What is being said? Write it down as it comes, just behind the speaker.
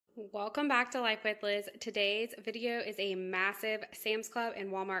Welcome back to Life with Liz. Today's video is a massive Sam's Club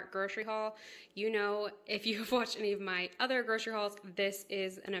and Walmart grocery haul. You know, if you've watched any of my other grocery hauls, this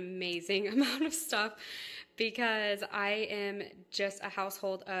is an amazing amount of stuff because I am just a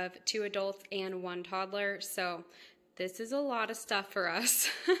household of 2 adults and 1 toddler. So this is a lot of stuff for us.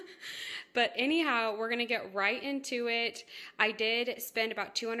 But anyhow, we're going to get right into it. I did spend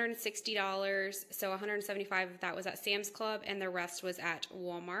about $260, so $175 of that was at Sam's Club, and the rest was at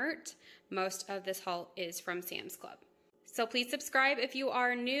Walmart. Most of this haul is from Sam's Club. So please subscribe if you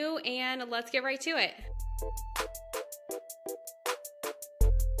are new, and let's get right to it.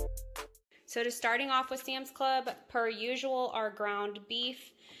 So just starting off with Sam's Club, per usual, our ground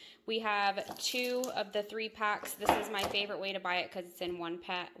beef. We have 2 of the 3 packs. This is my favorite way to buy it because it's in 1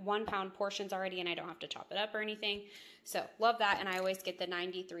 pound portions already and I don't have to chop it up or anything. So love that, and I always get the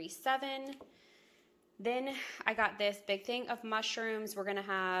 93.7. Then I got this big thing of mushrooms. We're gonna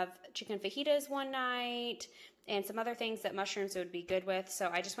have chicken fajitas one night and some other things that mushrooms would be good with.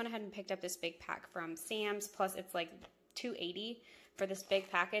 So I just went ahead and picked up this big pack from Sam's. Plus it's like $2.80 for this big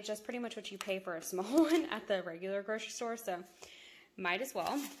package. That's pretty much what you pay for a small one at the regular grocery store. So might as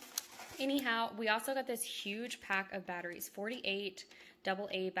well. Anyhow, we also got this huge pack of batteries, 48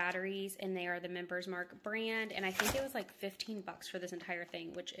 AA batteries, and they are the Members Mark brand, and I think it was like 15 bucks for this entire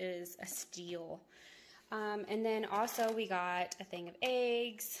thing, which is a steal. And then also we got a thing of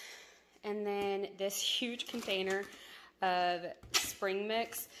eggs, and then this huge container of spring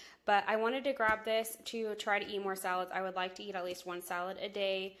mix. But I wanted to grab this to try to eat more salads. I would like to eat at least 1 salad a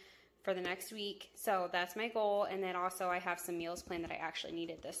day for the next week, so that's my goal. And then also I have some meals planned that I actually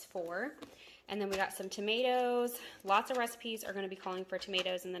needed this for. And then we got some tomatoes. Lots of recipes are going to be calling for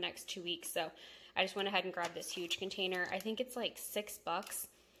tomatoes in the next 2 weeks, so I just went ahead and grabbed this huge container. I think it's like $6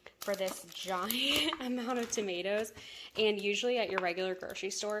 for this giant amount of tomatoes, and usually at your regular grocery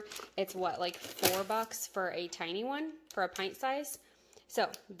store it's what, like $4 for a tiny one for a pint size. So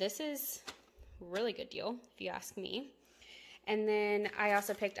this is a really good deal if you ask me. And then I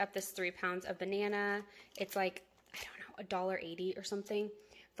also picked up this 3 pounds of banana. It's like, I don't know, $1.80 or something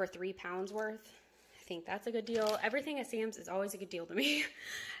for 3 pounds worth. I think that's a good deal. Everything at Sam's is always a good deal to me.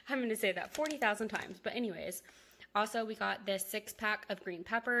 I'm going to say that 40,000 times. But anyways, also we got this 6-pack of green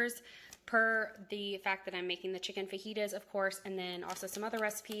peppers per the fact that I'm making the chicken fajitas, of course, and then also some other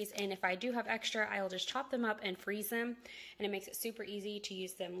recipes. And if I do have extra, I'll just chop them up and freeze them. And it makes it super easy to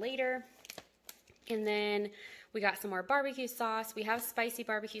use them later. And then we got some more barbecue sauce. We have spicy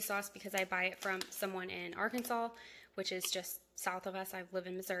barbecue sauce because I buy it from someone in Arkansas, which is just south of us. I live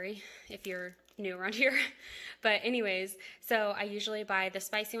in Missouri, if you're new around here. But anyways, so I usually buy the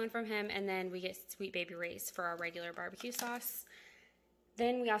spicy one from him, and then we get Sweet Baby Ray's for our regular barbecue sauce.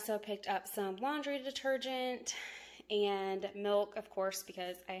 Then we also picked up some laundry detergent and milk, of course,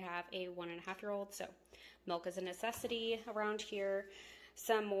 because I have a 1.5-year-old, so milk is a necessity around here.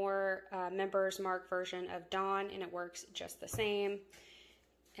 Some more Members Mark version of Dawn, and it works just the same.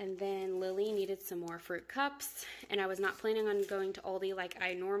 And then Lily needed some more fruit cups, and I was not planning on going to Aldi like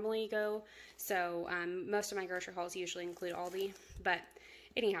I normally go, so most of my grocery hauls usually include Aldi. But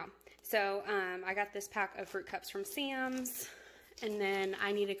anyhow, so I got this pack of fruit cups from Sam's, and then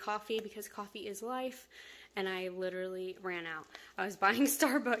I needed coffee because coffee is life, and I literally ran out. I was buying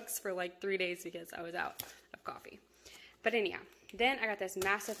Starbucks for like 3 days because I was out of coffee. But anyhow, then I got this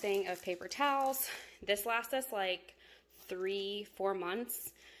massive thing of paper towels. This lasts us like 3-4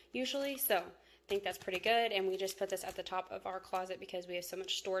 months usually, so I think that's pretty good. And we just put this at the top of our closet because we have so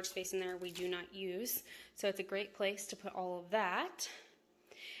much storage space in there we do not use. So it's a great place to put all of that.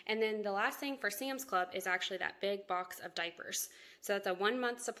 And then the last thing for Sam's Club is actually that big box of diapers. So that's a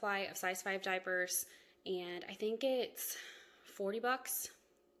 1-month supply of size 5 diapers, and I think it's 40 bucks.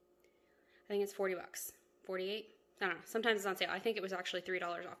 I think it's 40 bucks. 48? I don't know, sometimes it's on sale. I think it was actually $3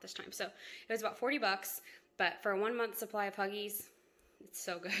 off this time. So it was about 40 bucks, but for a 1-month supply of Huggies, it's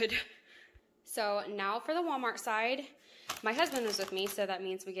so good. So now for the Walmart side, my husband was with me, so that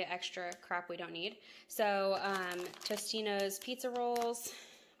means we get extra crap we don't need. So Tostino's pizza rolls.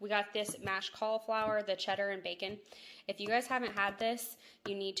 We got this mashed cauliflower, the cheddar and bacon. If you guys haven't had this,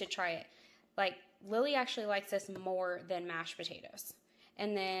 you need to try it. Like, Lily actually likes this more than mashed potatoes.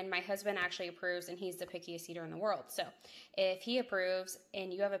 And then my husband actually approves, and he's the pickiest eater in the world. So if he approves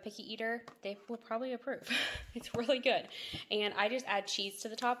and you have a picky eater, they will probably approve. It's really good. And I just add cheese to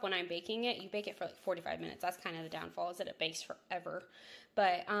the top when I'm baking it. You bake it for like 45 minutes. That's kind of the downfall, is that it bakes forever.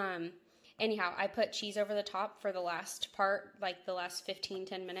 But anyhow, I put cheese over the top for the last part, like the last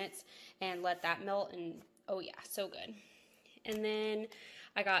 15-10 minutes, and let that melt. And oh yeah, so good. And then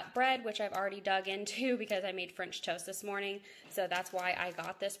I got bread, which I've already dug into because I made French toast this morning. So that's why I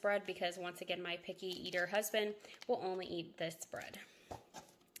got this bread, because once again, my picky eater husband will only eat this bread.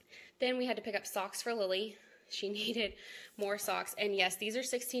 Then we had to pick up socks for Lily. She needed more socks. And yes, these are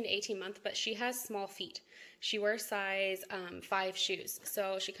 16 to 18 months, but she has small feet. She wears size 5 shoes.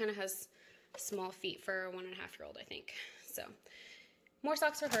 So she kind of has small feet for a 1.5-year-old, I think. So more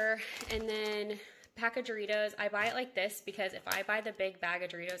socks for her. And then pack of Doritos. I buy it like this because if I buy the big bag of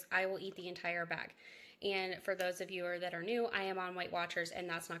Doritos, I will eat the entire bag. And for those of you that are new, I am on Weight Watchers, and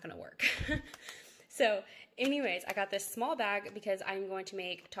that's not going to work. So anyways, I got this small bag because I'm going to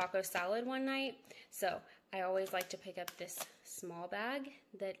make taco salad one night. So I always like to pick up this small bag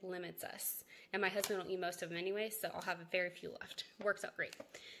that limits us. And my husband will eat most of them anyway, so I'll have very few left. Works out great.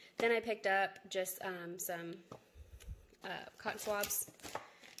 Then I picked up just some cotton swabs,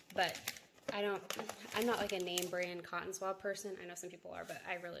 but I'm not like a name brand cotton swab person. I know some people are, but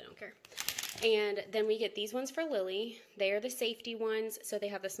I really don't care. And then we get these ones for Lily. They are the safety ones, so they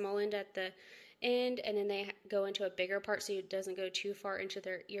have the small end at the end, and then they go into a bigger part so it doesn't go too far into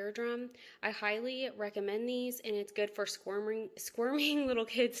their eardrum. I highly recommend these, and it's good for squirming little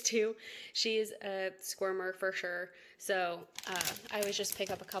kids too. She's a squirmer for sure, so I always just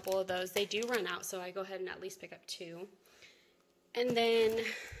pick up a couple of those. They do run out, so I go ahead and at least pick up 2. And then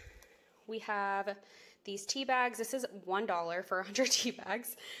we have these tea bags. This is $1 for 100 tea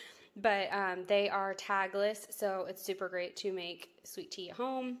bags, but they are tagless, so it's super great to make sweet tea at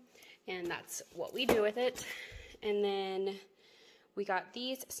home. And that's what we do with it. And then we got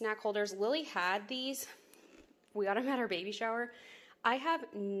these snack holders. Lily had these. We got them at our baby shower. I have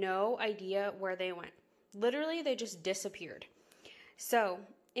no idea where they went. Literally, they just disappeared. So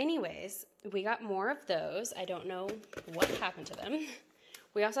anyways, we got more of those. I don't know what happened to them.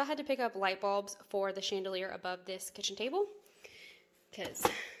 We also had to pick up light bulbs for the chandelier above this kitchen table because,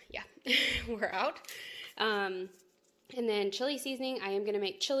 yeah, we're out. And then chili seasoning. I am going to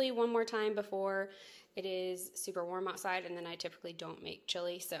make chili one more time before it is super warm outside, and then I typically don't make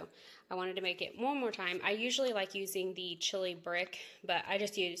chili, so I wanted to make it one more time. I usually like using the chili brick, but I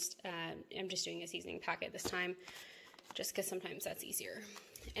just used, I'm just doing a seasoning packet this time, just because sometimes that's easier.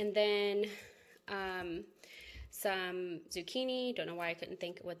 And then some zucchini. Don't know why I couldn't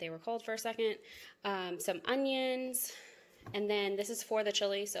think what they were called for a second. Some onions, and then this is for the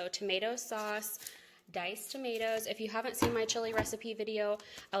chili, so tomato sauce, diced tomatoes. If you haven't seen my chili recipe video,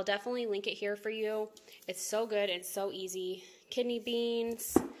 I'll definitely link it here for you. It's so good and so easy. Kidney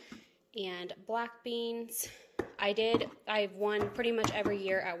beans and black beans. I've won pretty much every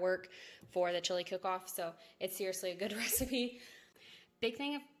year at work for the chili cook-off, so it's seriously a good recipe. Big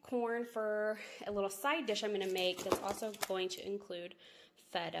thing of corn for a little side dish I'm going to make that's also going to include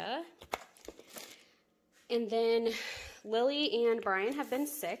feta. And then Lily and Brian have been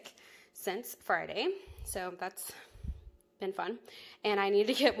sick since Friday, so that's been fun. And I need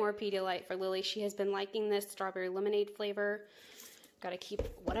to get more Pedialyte for Lily. She has been liking this strawberry lemonade flavor. Got to keep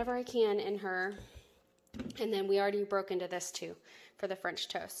whatever I can in her. And then we already broke into this too for the French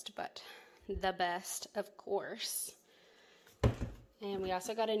toast, but the best, of course. And we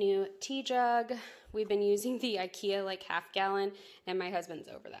also got a new tea jug. We've been using the IKEA like half gallon, and my husband's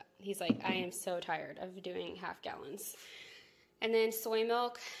over that. He's like, I am so tired of doing half gallons. And then soy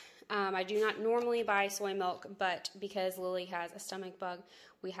milk. I do not normally buy soy milk, but because Lily has a stomach bug,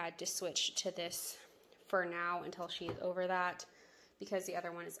 we had to switch to this for now until she's over that, because the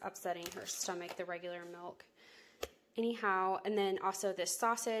other one is upsetting her stomach, the regular milk. Anyhow, and then also this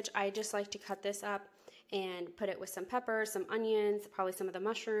sausage, I just like to cut this up and put it with some peppers, some onions, probably some of the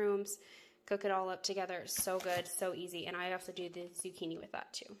mushrooms, cook it all up together. It's so good, so easy. And I also do the zucchini with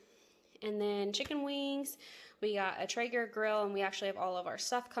that too. And then chicken wings. We got a Traeger grill, and we actually have all of our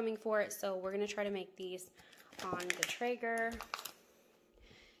stuff coming for it, so we're going to try to make these on the Traeger.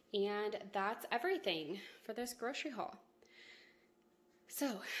 And that's everything for this grocery haul.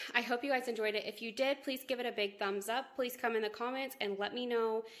 So I hope you guys enjoyed it. If you did, please give it a big thumbs up. Please come in the comments and let me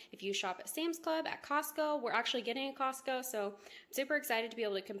know if you shop at Sam's Club, at Costco. We're actually getting a Costco, so I'm super excited to be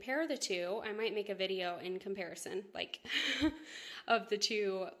able to compare the two. I might make a video in comparison, like, of the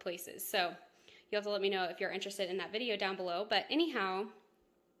two places. So you'll have to let me know if you're interested in that video down below. But anyhow,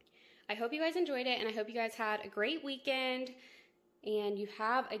 I hope you guys enjoyed it, and I hope you guys had a great weekend, and you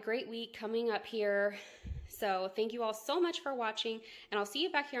have a great week coming up here. So thank you all so much for watching, and I'll see you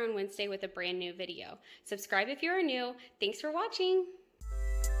back here on Wednesday with a brand new video. Subscribe if you're new. Thanks for watching.